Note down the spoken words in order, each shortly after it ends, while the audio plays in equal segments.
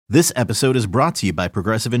This episode is brought to you by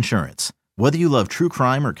Progressive Insurance. Whether you love true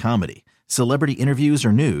crime or comedy, celebrity interviews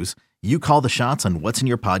or news, you call the shots on what's in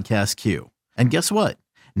your podcast queue. And guess what?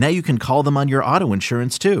 Now you can call them on your auto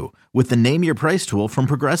insurance too with the Name Your Price tool from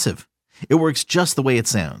Progressive. It works just the way it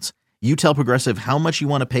sounds. You tell Progressive how much you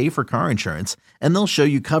want to pay for car insurance, and they'll show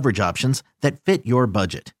you coverage options that fit your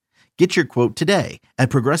budget. Get your quote today at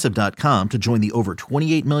Progressive.com to join the over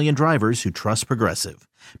 28 million drivers who trust Progressive.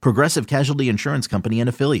 Progressive Casualty Insurance Company and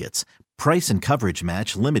Affiliates. Price and coverage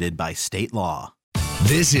match limited by state law.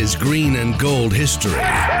 This is Green and Gold history.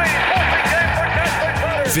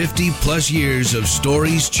 50 plus years of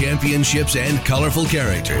stories, championships, and colorful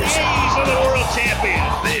characters. A's are the world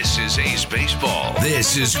champions. This is A's baseball.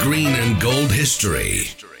 This is Green and Gold history.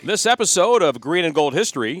 This episode of Green and Gold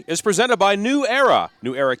History is presented by New Era.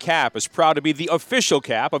 New Era Cap is proud to be the official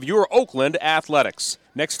cap of your Oakland Athletics.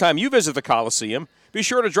 Next time you visit the Coliseum, be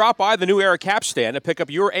sure to drop by the New Era Cap stand and pick up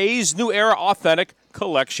your A's New Era Authentic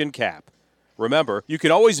Collection Cap. Remember, you can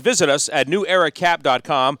always visit us at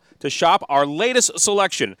neweracap.com to shop our latest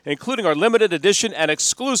selection, including our limited edition and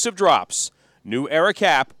exclusive drops. New Era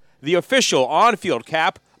Cap, the official on-field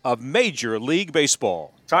cap of Major League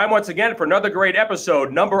Baseball. Time once again for another great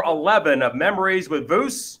episode, number 11 of Memories with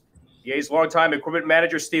Vuce. The A's longtime equipment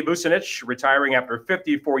manager Steve Vucinich, retiring after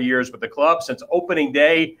 54 years with the club since opening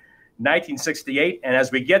day 1968. And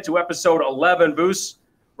as we get to episode 11, Vuce,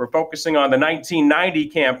 we're focusing on the 1990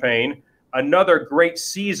 campaign, another great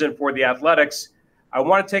season for the Athletics. I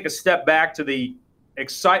want to take a step back to the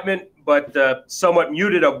excitement, but somewhat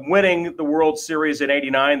muted, of winning the World Series in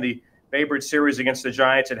 '89, the favorite series against the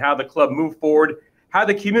Giants, and how the club moved forward, how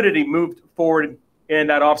the community moved forward in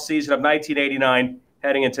that offseason of 1989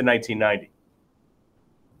 heading into 1990.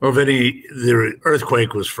 Well, Vinny, the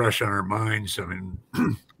earthquake was fresh on our minds. I mean,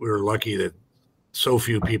 we were lucky that so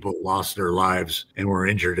few people lost their lives and were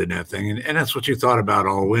injured in that thing. And that's what you thought about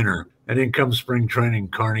all winter. And then come spring training,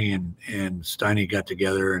 Carney and Steiny got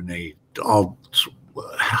together and they all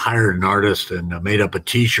hired an artist and made up a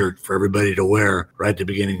T-shirt for everybody to wear right at the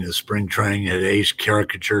beginning of the spring training. It had A's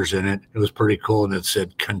caricatures in it. It was pretty cool. And it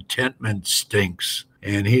said, "Contentment stinks."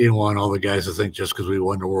 And he didn't want all the guys to think just because we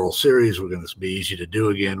won the World Series, we're going to be easy to do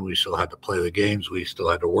again. We still had to play the games. We still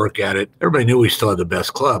had to work at it. Everybody knew we still had the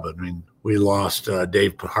best club. I mean, we lost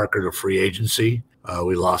Dave Harker to free agency.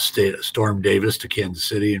 We lost Storm Davis to Kansas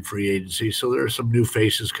City in free agency. So there are some new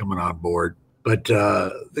faces coming on board. But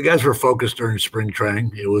the guys were focused during spring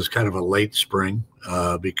training. It was kind of a late spring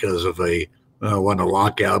because of wasn't a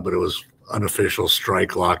lockout, but it was unofficial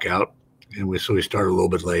strike lockout. And so we started a little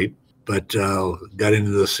bit late. But got into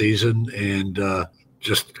the season and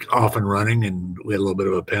just off and running, and we had a little bit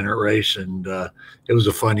of a pennant race, and it was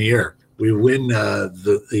a fun year. We win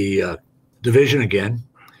the division again,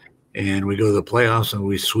 and we go to the playoffs, and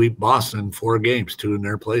we sweep Boston 4 games, 2 in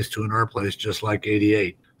their place, 2 in our place, just like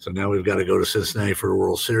 '88. So now we've got to go to Cincinnati for a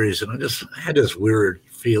World Series, and I had this weird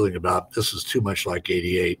feeling about this is too much like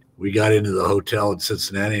 '88. We got into the hotel in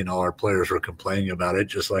Cincinnati, and all our players were complaining about it,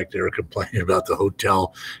 just like they were complaining about the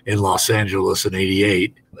hotel in Los Angeles in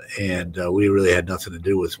 '88. And we really had nothing to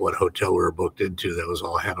do with what hotel we were booked into. That was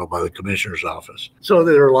all handled by the commissioner's office. So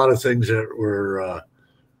there are a lot of things that were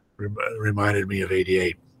reminded me of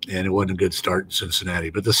 '88. And it wasn't a good start in Cincinnati.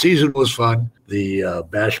 But the season was fun. The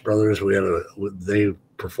Bash brothers, they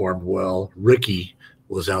performed well. Ricky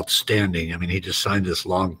was outstanding. I mean, he just signed this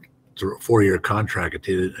long 4-year contract at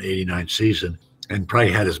the '89 season and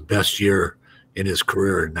probably had his best year in his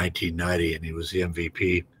career in 1990, and he was the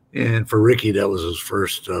MVP. And for Ricky, that was his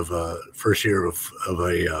first year of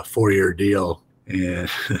a 4-year deal. And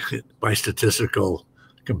by statistical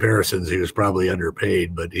comparisons, he was probably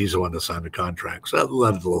underpaid, but he's the one that signed the contract. So that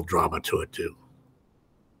led a little drama to it too.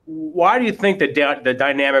 Why do you think the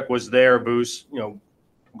dynamic was there, Bruce? You know,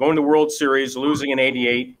 going to the World Series, losing in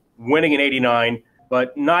 '88, winning in '89,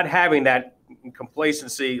 but not having that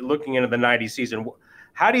complacency looking into the '90 season.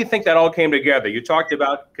 How do you think that all came together? You talked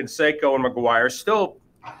about Canseco and McGuire, still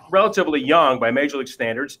relatively young by Major League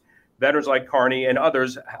standards, veterans like Carney and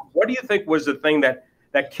others. What do you think was the thing that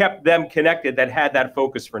kept them connected, that had that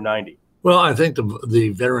focus for '90? Well, I think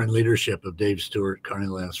the veteran leadership of Dave Stewart, Carney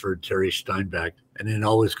Lansford, Terry Steinbach, and it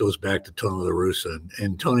always goes back to Tony La Russa.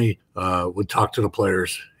 And Tony would talk to the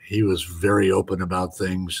players. He was very open about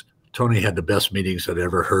things. Tony had the best meetings I'd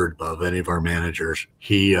ever heard of any of our managers.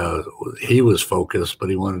 He was focused, but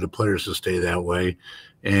he wanted the players to stay that way.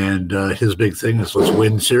 And his big thing is let's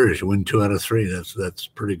win series. Win 2 out of 3. That's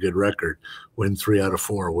a pretty good record. Win 3 out of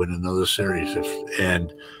 4. Win another series,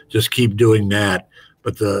 and just keep doing that.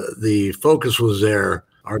 But the focus was there.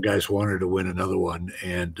 our guys wanted to win another one,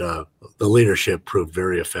 and the leadership proved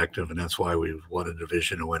very effective, and that's why we won a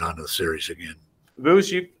division and went on to the series again.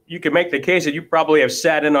 Vuce, you can make the case that you probably have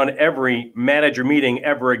sat in on every manager meeting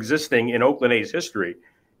ever existing in Oakland A's history.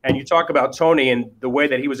 And you talk about Tony and the way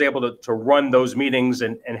that he was able to run those meetings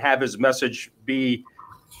and have his message be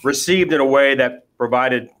received in a way that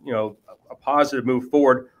provided, a positive move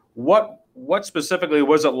forward. What specifically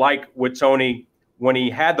was it like with Tony when he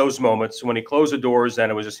had those moments, when he closed the doors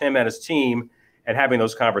and it was just him and his team and having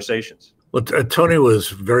those conversations? Well, Tony was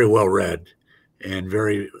very well read and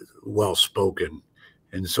very well spoken.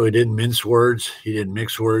 And so he didn't mince words. He didn't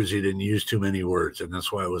mix words. He didn't use too many words. And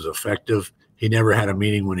that's why it was effective. He never had a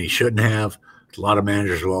meeting when he shouldn't have. A lot of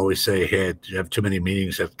managers will always say, hey, you have too many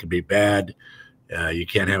meetings, that could be bad. You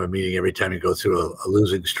can't have a meeting every time you go through a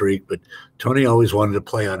losing streak. But Tony always wanted to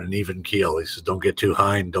play on an even keel. He says, don't get too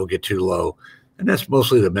high and don't get too low. And that's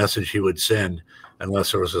mostly the message he would send,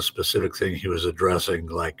 unless there was a specific thing he was addressing,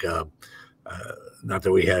 like not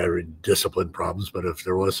that we had discipline problems, but if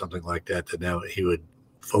there was something like that, then now he would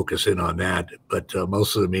focus in on that. But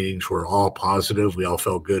most of the meetings were all positive. We all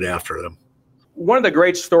felt good after them. One of the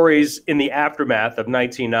great stories in the aftermath of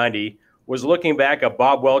 1990 was looking back at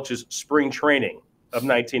Bob Welch's spring training of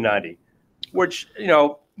 1990, which,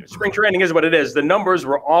 spring training is what it is. The numbers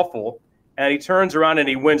were awful, and he turns around and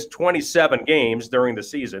he wins 27 games during the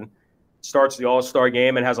season, starts the All-Star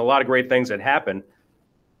game, and has a lot of great things that happen.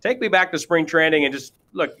 Take me back to spring training and just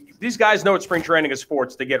look, these guys know what spring training is for.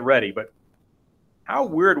 It's to get ready. But how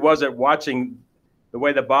weird was it watching the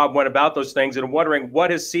way that Bob went about those things and wondering what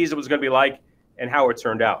his season was going to be like and how it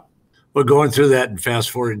turned out? Well, going through that and fast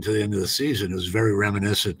forwarding to the end of the season, it was very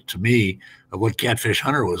reminiscent to me of what Catfish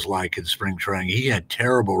Hunter was like in spring training. He had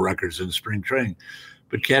terrible records in spring training,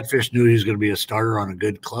 but Catfish knew he was going to be a starter on a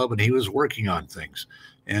good club, and he was working on things.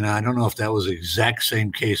 And I don't know if that was the exact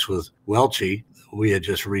same case with Welchie. We had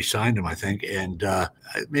just re-signed him, I think, and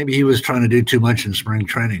maybe he was trying to do too much in spring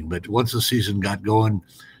training. But once the season got going,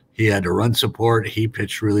 he had to run support. He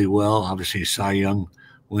pitched really well. Obviously, Cy Young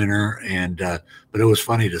winner, and but it was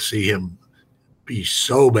funny to see him be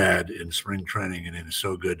so bad in spring training and then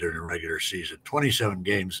so good during the regular season. 27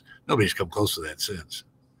 games, nobody's come close to that since.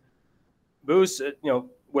 Vuce,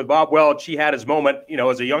 with Bob Welch, he had his moment,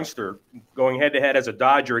 as a youngster, going head-to-head as a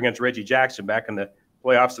Dodger against Reggie Jackson back in the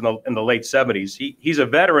playoffs in the late 70s. He's a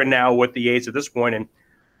veteran now with the A's at this point, and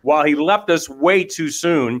while he left us way too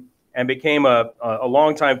soon and became a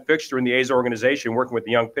longtime fixture in the A's organization working with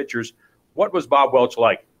the young pitchers, what was Bob Welch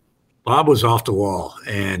like? Bob was off the wall,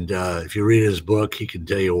 and if you read his book, he can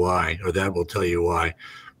tell you why, or that will tell you why.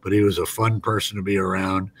 But he was a fun person to be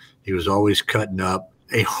around. He was always cutting up,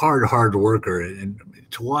 a hard worker, and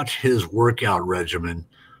to watch his workout regimen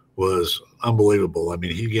was unbelievable. I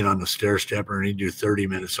mean, he'd get on the stair stepper and he'd do 30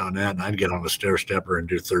 minutes on that, and I'd get on the stair stepper and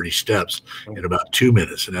do 30 steps in about 2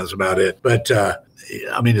 minutes, and that's about it. But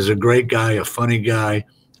he's a great guy, a funny guy,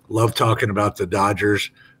 loved talking about the Dodgers.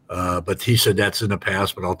 But he said that's in the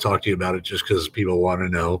past, but I'll talk to you about it just because people want to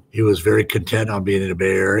know. He was very content on being in the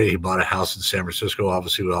Bay Area. He bought a house in San Francisco.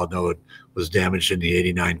 Obviously, we all know it was damaged in the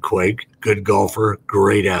 89 quake. Good golfer,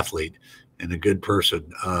 great athlete, and a good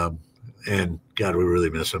person. And, God, we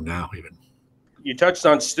really miss him now even. You touched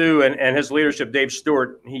on Stu and his leadership, Dave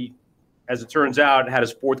Stewart. He, as it turns out, had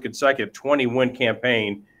his fourth consecutive 20-win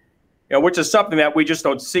campaign, which is something that we just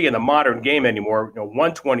don't see in the modern game anymore.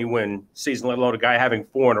 120-win season, let alone a guy having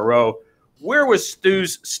 4 in a row. Where was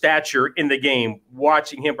Stu's stature in the game,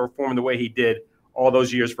 watching him perform the way he did all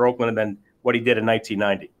those years for Oakland and then what he did in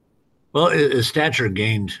 1990? Well, his stature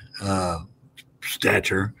gained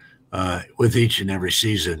with each and every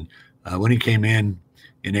season. When he came in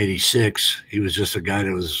 86, he was just a guy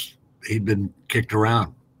he'd been kicked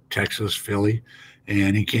around, Texas, Philly,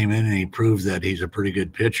 and he came in and he proved that he's a pretty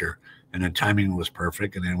good pitcher. And the timing was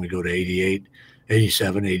perfect. And then we go to 88,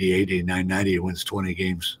 87, 88, 89, 90. He wins 20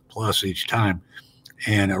 games plus each time.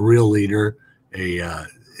 And a real leader.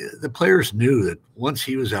 The players knew that once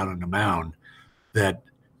he was out on the mound, that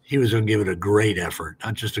he was going to give it a great effort,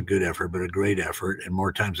 not just a good effort, but a great effort. And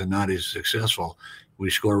more times than not, he's successful. We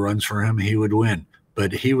score runs for him, he would win.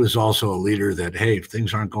 But he was also a leader that, hey, if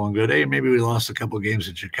things aren't going good, hey, maybe we lost a couple of games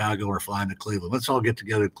in Chicago or flying to Cleveland. Let's all get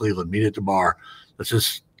together in Cleveland, meet at the bar. Let's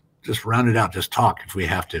just round it out, just talk if we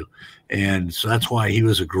have to. And so that's why he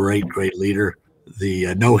was a great leader.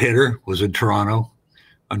 The no-hitter was in Toronto.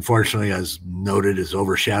 Unfortunately, as noted, is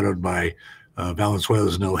overshadowed by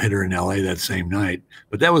Valenzuela's no-hitter in L.A. that same night.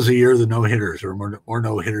 But that was the year of the no-hitters. There were more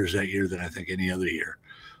no-hitters that year than I think any other year.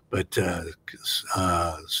 But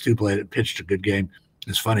Stu pitched a good game.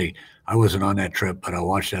 It's funny. I wasn't on that trip, but I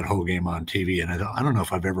watched that whole game on TV, and I don't know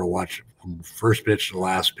if I've ever watched from first pitch to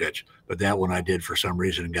last pitch, but that one I did for some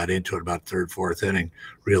reason and got into it about third, fourth inning,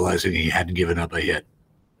 realizing he hadn't given up a hit.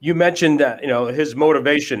 You mentioned his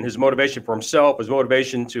motivation for himself, his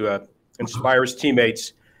motivation to inspire his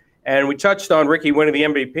teammates. And we touched on Ricky winning the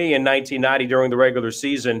MVP in 1990 during the regular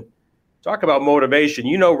season. Talk about motivation.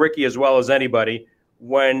 You know Ricky as well as anybody.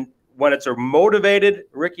 When it's a motivated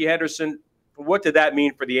Ricky Henderson, what did that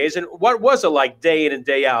mean for the A's? And what was it like day in and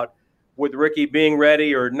day out with Ricky being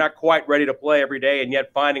ready or not quite ready to play every day and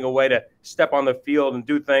yet finding a way to step on the field and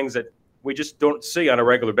do things that we just don't see on a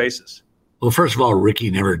regular basis? Well, first of all,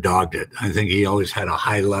 Ricky never dogged it. I think he always had a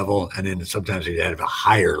high level, and then sometimes he'd have a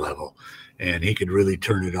higher level, and he could really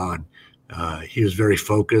turn it on. He was very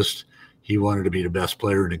focused. He wanted to be the best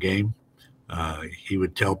player in the game. He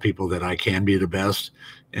would tell people that I can be the best,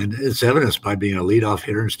 and it's evidenced by being a leadoff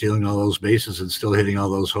hitter and stealing all those bases and still hitting all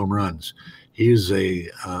those home runs. He's a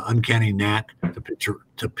uncanny knack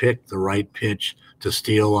to pick the right pitch to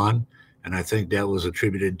steal on, and I think that was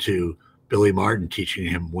attributed to Billy Martin teaching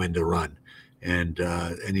him when to run. And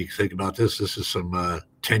you think about this is some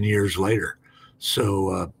 10 years later.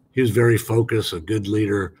 So he was very focused, a good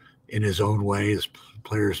leader in his own way. His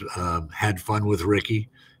players had fun with Ricky,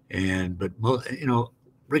 but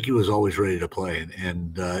Ricky was always ready to play,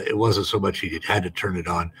 and it wasn't so much he had to turn it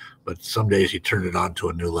on, but some days he turned it on to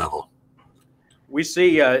a new level. We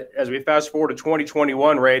see as we fast forward to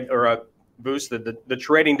 2021, Vuce, the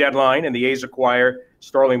trading deadline, and the A's acquire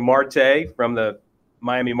Starling Marte from the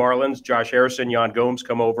Miami Marlins. Josh Harrison, Yan Gomes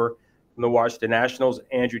come over from the Washington Nationals.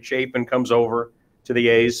 Andrew Chafin comes over to the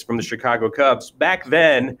A's from the Chicago Cubs. Back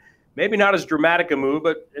then, maybe not as dramatic a move,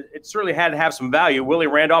 but it certainly had to have some value. Willie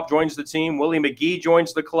Randolph joins the team. Willie McGee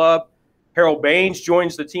joins the club. Harold Baines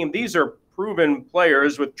joins the team. These are proven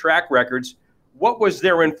players with track records. What was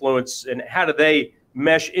their influence, and how did they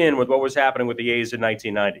mesh in with what was happening with the A's in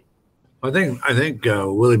 1990? I think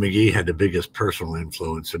Willie McGee had the biggest personal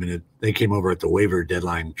influence. I mean, they came over at the waiver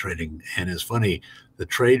deadline trading, and it's funny, the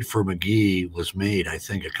trade for McGee was made, I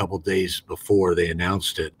think, a couple days before they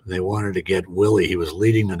announced it. They wanted to get Willie. He was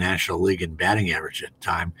leading the National League in batting average at the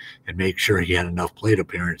time and make sure he had enough plate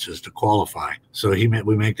appearances to qualify. So we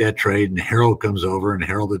make that trade, and Harold comes over, and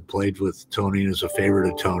Harold had played with Tony and was a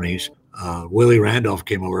favorite of Tony's. Willie Randolph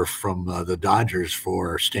came over from the Dodgers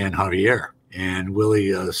for Stan Javier. And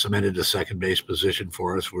Willie cemented the second base position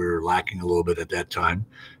for us. We were lacking a little bit at that time.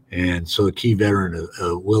 And so the key veteran,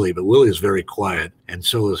 Willie, but Willie is very quiet, and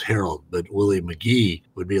so is Harold. But Willie McGee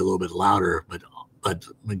would be a little bit louder. But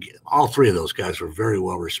McGee, all three of those guys were very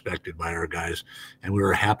well respected by our guys, and we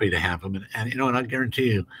were happy to have them. And I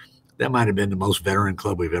guarantee you, that might have been the most veteran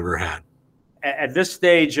club we've ever had. At this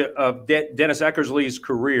stage of Dennis Eckersley's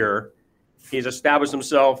career, he's established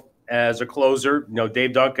himself as a closer.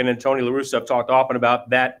 Dave Duncan and Tony La Russa have talked often about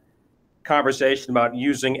that conversation about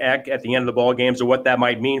using Eck at the end of the ball games and what that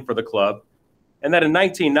might mean for the club. And then in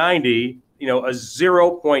 1990, a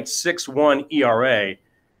 0.61 ERA.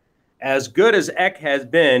 As good as Eck has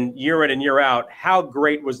been year in and year out, how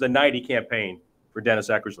great was the 90 campaign for Dennis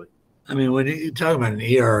Eckersley? I mean, when you talk about an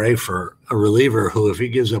ERA for a reliever who, if he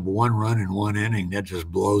gives up one run in one inning, that just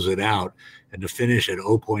blows it out, and to finish at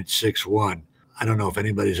 0.61, I don't know if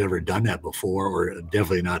anybody's ever done that before, or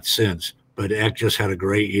definitely not since. But Eck just had a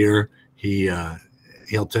great year.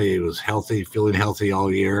 He'll tell you he was healthy, feeling healthy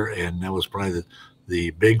all year, and that was probably the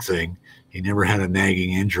big thing. He never had a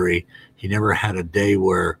nagging injury. He never had a day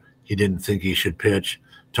where he didn't think he should pitch.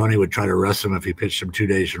 Tony would try to rest him if he pitched him 2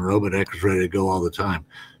 days in a row, but Eck was ready to go all the time.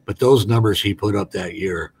 But those numbers he put up that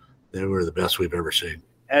year, they were the best we've ever seen.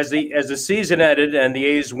 As the season ended and the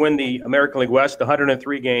A's win the American League West,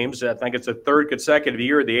 103 games, I think it's the third consecutive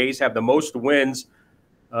year the A's have the most wins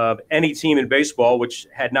of any team in baseball, which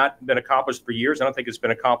had not been accomplished for years. I don't think it's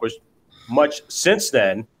been accomplished much since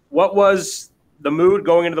then. What was the mood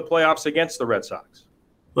going into the playoffs against the Red Sox?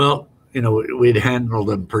 Well, we'd handled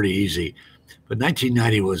them pretty easy. But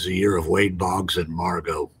 1990 was the year of Wade Boggs and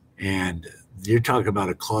Margot. And you're talking about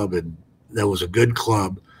a club that was a good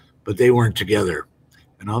club, but they weren't together.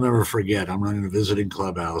 And I'll never forget, I'm running a visiting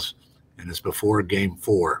clubhouse, and it's before Game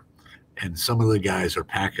 4, and some of the guys are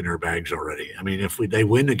packing their bags already. I mean, if they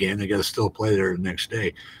win the game, they got to still play there the next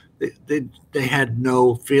day. They had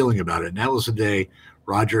no feeling about it. And that was the day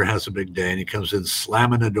Roger has a big day, and he comes in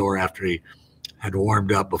slamming the door after he had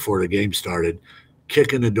warmed up before the game started,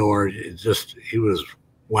 kicking the door. He was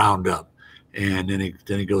wound up. And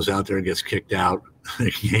then he goes out there and gets kicked out of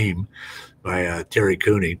the game by Terry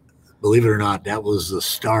Cooney. Believe it or not, that was the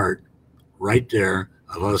start right there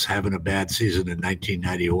of us having a bad season in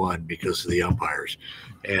 1991 because of the umpires.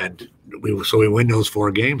 And we win those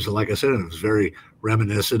 4 games. And like I said, it was very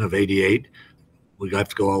reminiscent of 88. We got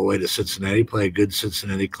to go all the way to Cincinnati, play a good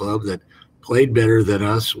Cincinnati club that played better than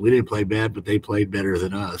us. We didn't play bad, but they played better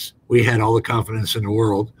than us. We had all the confidence in the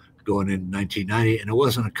world going in 1990, and it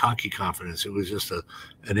wasn't a cocky confidence. It was just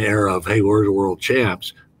an era of, hey, we're the world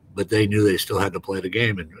champs, but they knew they still had to play the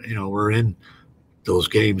game. And, we're in those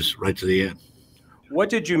games right to the end. What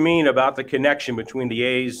did you mean about the connection between the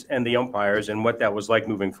A's and the umpires and what that was like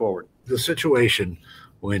moving forward? The situation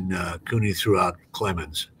when Cooney threw out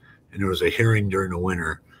Clemens, and there was a hearing during the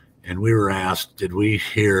winter, and we were asked, did we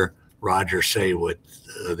hear Roger say what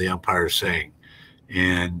the umpire is saying?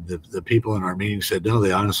 And the people in our meeting said, no,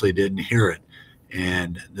 they honestly didn't hear it.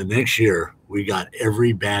 And the next year, we got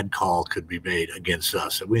every bad call could be made against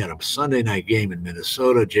us. And we had a Sunday night game in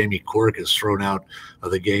Minnesota. Jamie Quirk is thrown out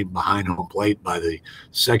of the game behind home plate by the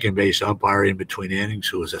second base umpire in between innings,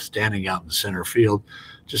 who was standing out in center field.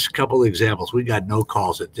 Just a couple of examples. We got no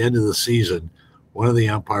calls. At the end of the season, one of the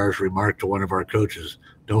umpires remarked to one of our coaches,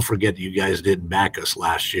 don't forget you guys didn't back us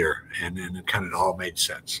last year. And then it kind of all made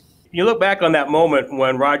sense. You look back on that moment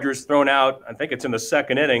when Roger's thrown out, I think it's in the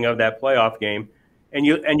second inning of that playoff game, and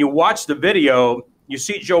you watch the video, you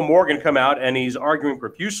see Joe Morgan come out and he's arguing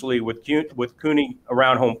profusely with Cooney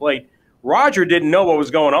around home plate. Roger didn't know what was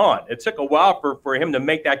going on. It took a while for him to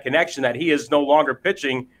make that connection that he is no longer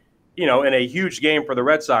pitching, in a huge game for the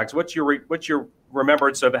Red Sox. What's your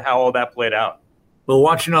remembrance of how all that played out? Well,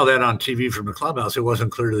 watching all that on TV from the clubhouse, it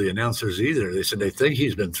wasn't clear to the announcers either. They said they think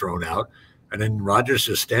he's been thrown out. And then Roger's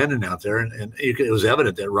just standing out there, and it was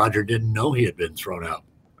evident that Roger didn't know he had been thrown out.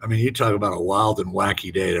 I mean, you talk about a wild and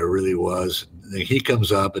wacky day. There really was. He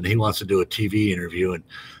comes up and he wants to do a TV interview, and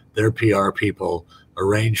their PR people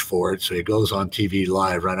arrange for it. So he goes on TV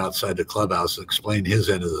live right outside the clubhouse to explain his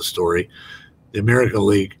end of the story. The American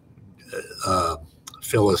League,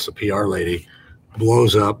 Phyllis, the PR lady,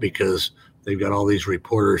 blows up because they've got all these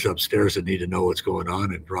reporters upstairs that need to know what's going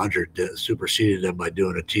on, and Roger superseded them by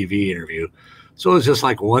doing a TV interview. So it was just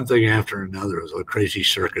like one thing after another. It was a crazy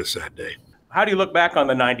circus that day. How do you look back on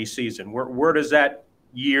the 90 season? Where does that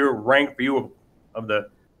year rank for you of the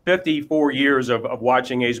 54 years of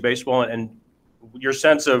watching A's baseball, and your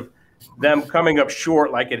sense of them coming up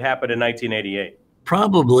short like it happened in 1988?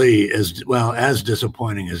 Probably as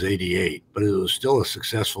disappointing as 88, but it was still a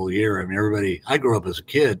successful year. I mean, I grew up as a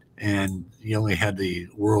kid, and you only had the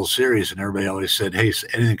World Series, and everybody always said, hey,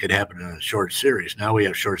 anything could happen in a short series. Now we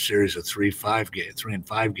have short series of 3 and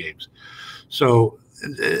 5 games. So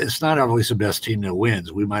it's not always the best team that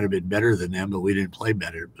wins. We might have been better than them, but we didn't play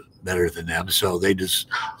better than them. So they just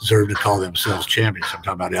deserve to call themselves champions. I'm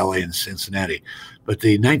talking about LA and Cincinnati. But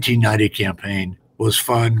the 1990 campaign was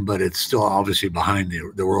fun, but it's still obviously behind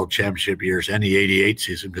the World Championship years and the 88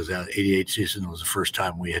 season, because that 88 season was the first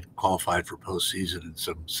time we had qualified for postseason in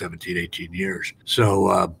some 17, 18 years.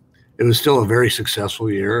 So it was still a very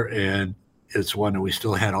successful year, and it's one that we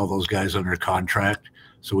still had all those guys under contract.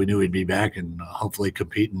 So we knew we'd be back and hopefully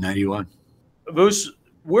compete in 91. Vuce,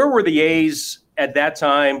 where were the A's at that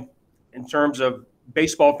time in terms of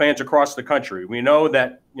baseball fans across the country? We know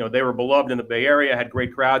that they were beloved in the Bay Area, had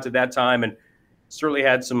great crowds at that time, and certainly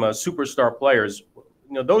had some superstar players.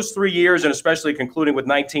 Those 3 years, and especially concluding with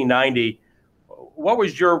 1990, what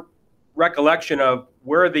was your recollection of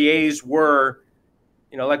where the A's were?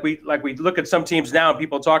 Like we look at some teams now and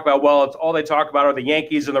people talk about, well, it's all they talk about are the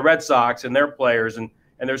Yankees and the Red Sox and their players and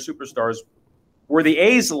their superstars. Were the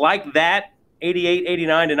A's like that, 88,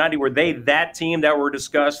 89 to 90? Were they that team that were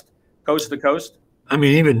discussed coast to coast? I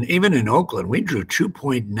mean, even in Oakland, we drew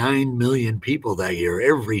 2.9 million people that year.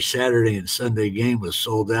 Every Saturday and Sunday game was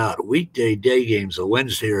sold out. Weekday day games, a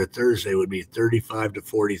Wednesday or a Thursday, would be 35 to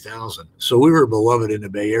 40,000. So we were beloved in the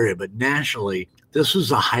Bay Area. But nationally, this was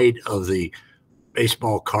the height of the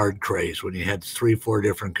baseball card craze when you had 3-4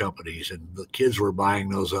 different companies, and the kids were buying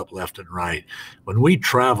those up left and right. When we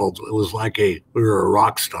traveled, it was like we were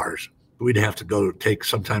rock stars. We'd have to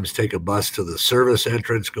sometimes take a bus to the service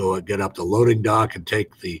entrance, get up the loading dock and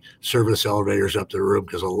take the service elevators up to the room,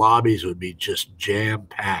 because the lobbies would be just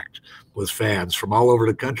jam-packed with fans from all over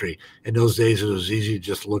the country. In those days, it was easy to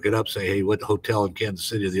just look it up, say, hey, what hotel in Kansas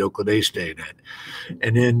City are the Oakland A's staying at?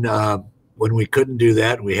 And then when we couldn't do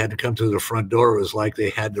that, we had to come through the front door. It was like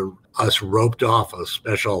they had us roped off a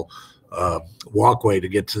special walkway to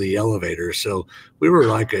get to the elevator. So we were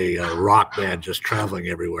like a rock band just traveling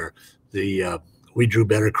everywhere. We drew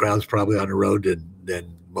better crowds probably on the road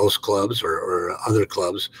than most clubs or other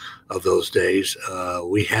clubs of those days.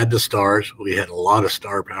 We had the stars. We had a lot of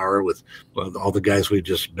star power with all the guys we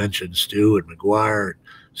just mentioned, Stu and McGuire, and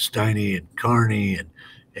Steiny and Carney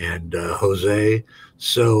and Jose.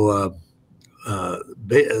 So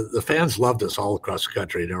the fans loved us all across the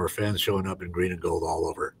country. There were fans showing up in green and gold all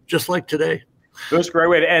over, just like today. It was a great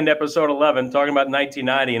way to end episode 11, talking about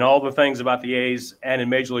 1990 and all the things about the A's and in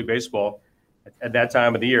Major League Baseball at that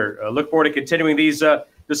time of the year. Look forward to continuing these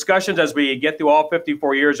discussions as we get through all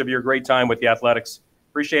 54 years of your great time with the Athletics.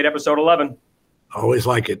 Appreciate episode 11. Always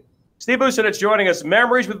like it. Steve Vucinich joining us,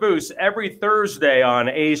 Memories with Vuce, every Thursday on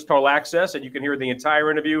A's Total Access, and you can hear the entire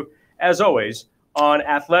interview, as always, on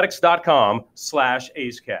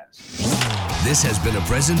athletics.com/AceCast. This has been a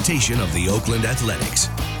presentation of the Oakland Athletics.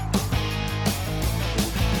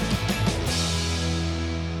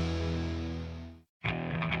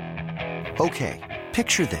 Okay,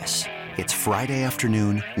 picture this. It's Friday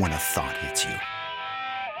afternoon when a thought hits you.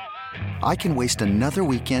 I can waste another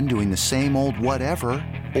weekend doing the same old whatever,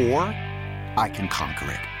 or I can conquer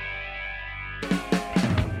it.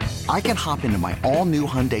 I can hop into my all-new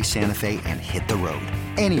Hyundai Santa Fe and hit the road.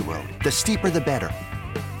 Any road. The steeper, the better.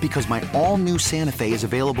 Because my all-new Santa Fe is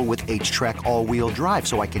available with H-Track all-wheel drive,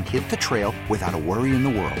 so I can hit the trail without a worry in the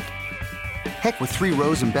world. Heck, with 3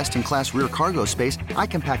 rows and best-in-class rear cargo space, I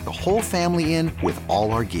can pack the whole family in with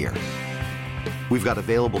all our gear. We've got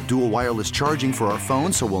available dual wireless charging for our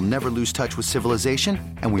phones, so we'll never lose touch with civilization,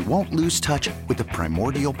 and we won't lose touch with the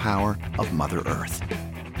primordial power of Mother Earth.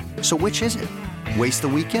 So which is it? Waste the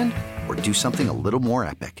weekend or do something a little more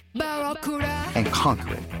epic? And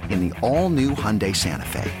conquer it in the all-new Hyundai Santa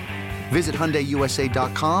Fe. Visit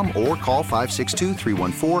HyundaiUSA.com or call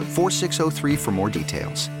 562-314-4603 for more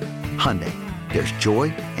details. Hyundai, there's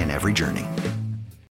joy in every journey.